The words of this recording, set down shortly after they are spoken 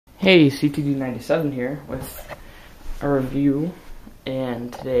Hey, CTD97 here with a review,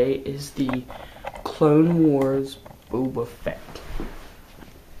 and today is the Clone Wars Boba Fett.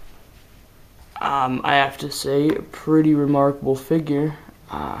 I have to say, a pretty remarkable figure.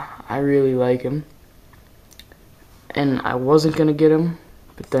 I really like him, and I wasn't gonna get him,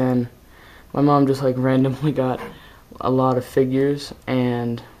 but then my mom just like randomly got a lot of figures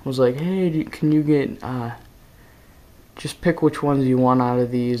and was like, hey, can you get just pick which ones you want out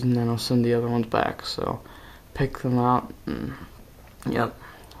of these, and then I'll send the other ones back. So, pick them out. And, yep.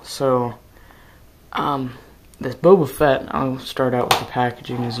 So, this Boba Fett, I'll start out with the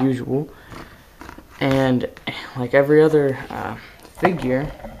packaging as usual. And like every other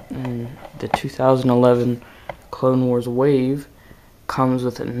figure in the 2011 Clone Wars wave, comes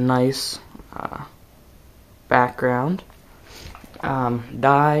with a nice background, a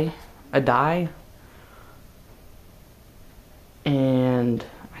die. And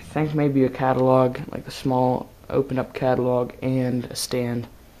I think maybe a catalog, like a small open up catalog, and a stand.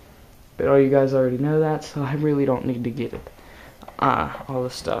 But all you guys already know that, so I really don't need to get it. All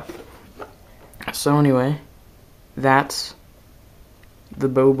this stuff. So anyway, that's the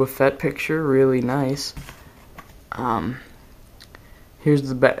Boba Fett picture, really nice. Here's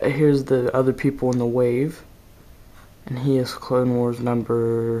the other people in the wave, and he is Clone Wars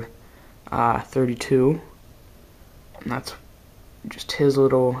number 32. And that's just his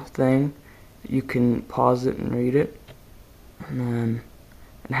little thing. You can pause it and read it. And then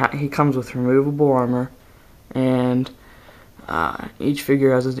he comes with removable armor, and each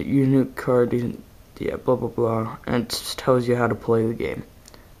figure has a unique card. Yeah, blah blah blah, and it just tells you how to play the game.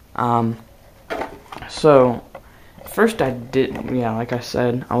 So first like I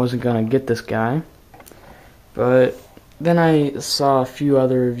said, I wasn't gonna get this guy, but then I saw a few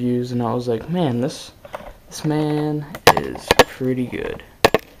other reviews, and I was like, man, this man is pretty good.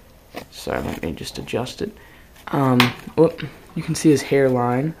 Sorry, let me just adjust it. You can see his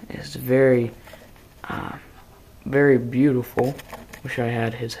hairline is very beautiful. Wish I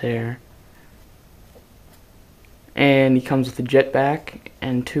had his hair. And he comes with a jetpack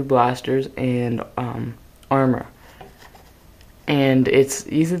and 2 blasters and armor. And it's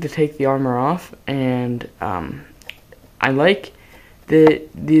easy to take the armor off, and I like that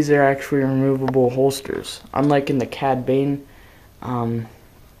these are actually removable holsters, unlike in the Cad Bane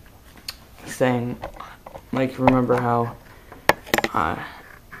thing. Like, remember how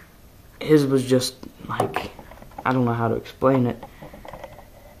his was just like, I don't know how to explain it,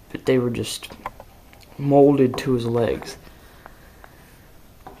 but they were just molded to his legs.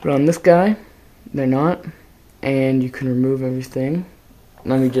 But on this guy, they're not, and you can remove everything.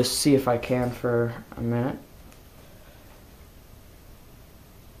 Let me just see if I can for a minute.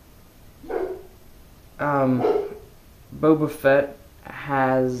 Boba Fett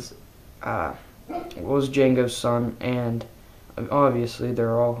was Jango's son, and obviously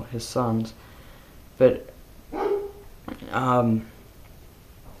they're all his sons, but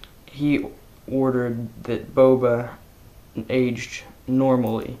he ordered that Boba aged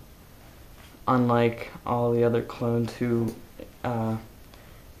normally, unlike all the other clones who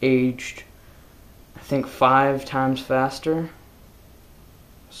aged, I think, 5 times faster.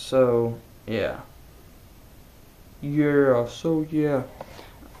 So yeah. I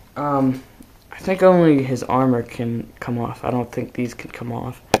think only his armor can come off. I don't think these can come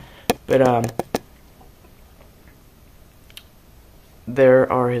off. But there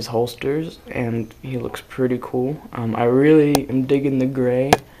are his holsters, and he looks pretty cool. I really am digging the gray,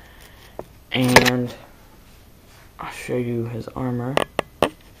 and I'll show you his armor.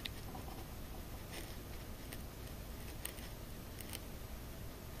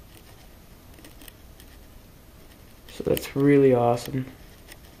 So that's really awesome.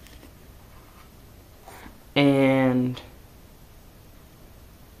 And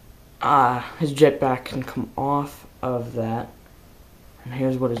his jetpack can come off of that. And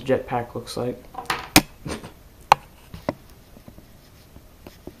here's what his jetpack looks like.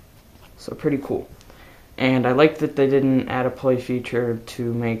 So pretty cool. And I like that they didn't add a play feature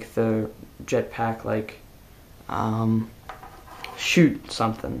to make the jetpack like shoot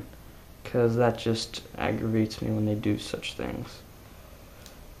something, because that just aggravates me when they do such things.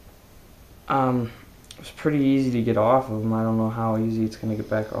 It's pretty easy to get off of him. I don't know how easy it's going to get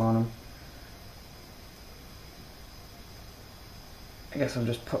back on him. I guess I'm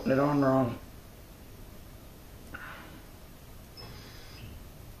just putting it on wrong.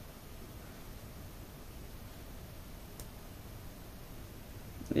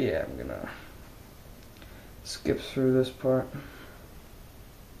 Yeah, I'm gonna skip through this part.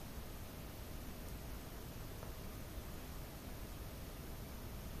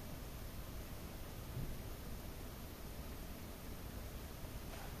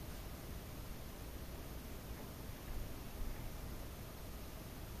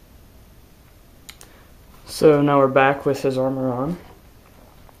 So now we're back with his armor on.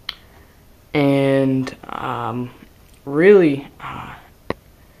 And really,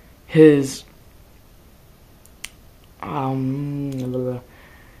 his, I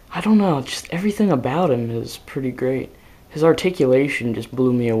don't know, just everything about him is pretty great. His articulation just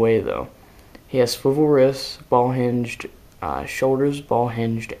blew me away, though. He has swivel wrists, ball-hinged shoulders,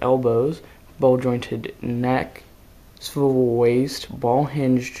 ball-hinged elbows, ball-jointed neck, swivel waist,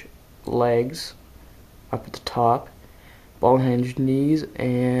 ball-hinged legs up at the top, ball-hinged knees,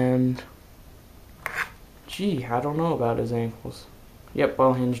 and gee, I don't know about his ankles. Yep,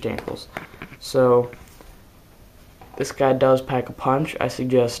 ball-hinged ankles. So this guy does pack a punch. I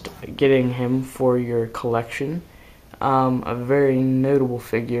suggest getting him for your collection. A very notable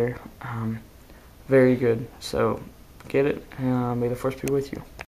figure. Very good. So get it. May the force be with you.